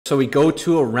So we go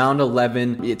to around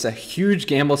 11. It's a huge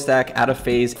gamble stack out of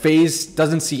Faze. Faze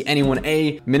doesn't see anyone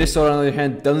A. Minnesota, on the other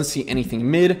hand, doesn't see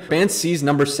anything mid. Bance sees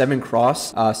number 7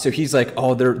 cross. So he's like,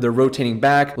 oh, they're rotating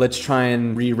back. Let's try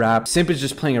and re-wrap. Simp is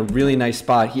just playing a really nice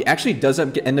spot. He actually does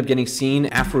end up getting seen.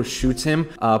 Afro shoots him,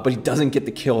 but he doesn't get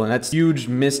the kill. And that's huge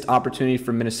missed opportunity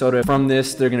for Minnesota. From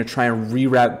this, they're going to try and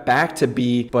re-wrap back to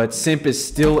B, but Simp is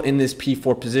still in this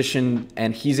P4 position,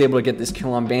 and he's able to get this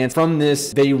kill on Bance. From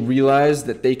this, they realize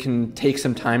that they can take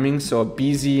some timing. So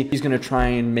BZ, he's going to try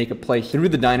and make a play through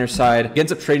the diner side. He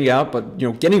ends up trading out, but you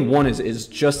know, getting one is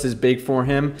just as big for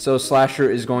him. So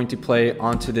Slasher is going to play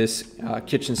onto this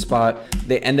kitchen spot.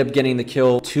 They end up getting the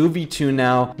kill. 2v2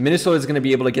 now. Minnesota is going to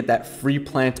be able to get that free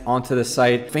plant onto the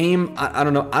site. Fame, I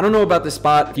don't know. I don't know about the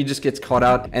spot. He just gets caught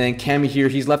out. And then Cammy here,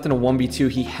 he's left in a 1v2.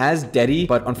 He has Deddy,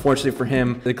 but unfortunately for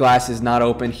him, the glass is not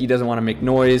open. He doesn't want to make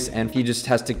noise, and he just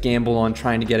has to gamble on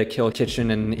trying to get a kill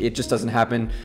kitchen, and it just doesn't happen.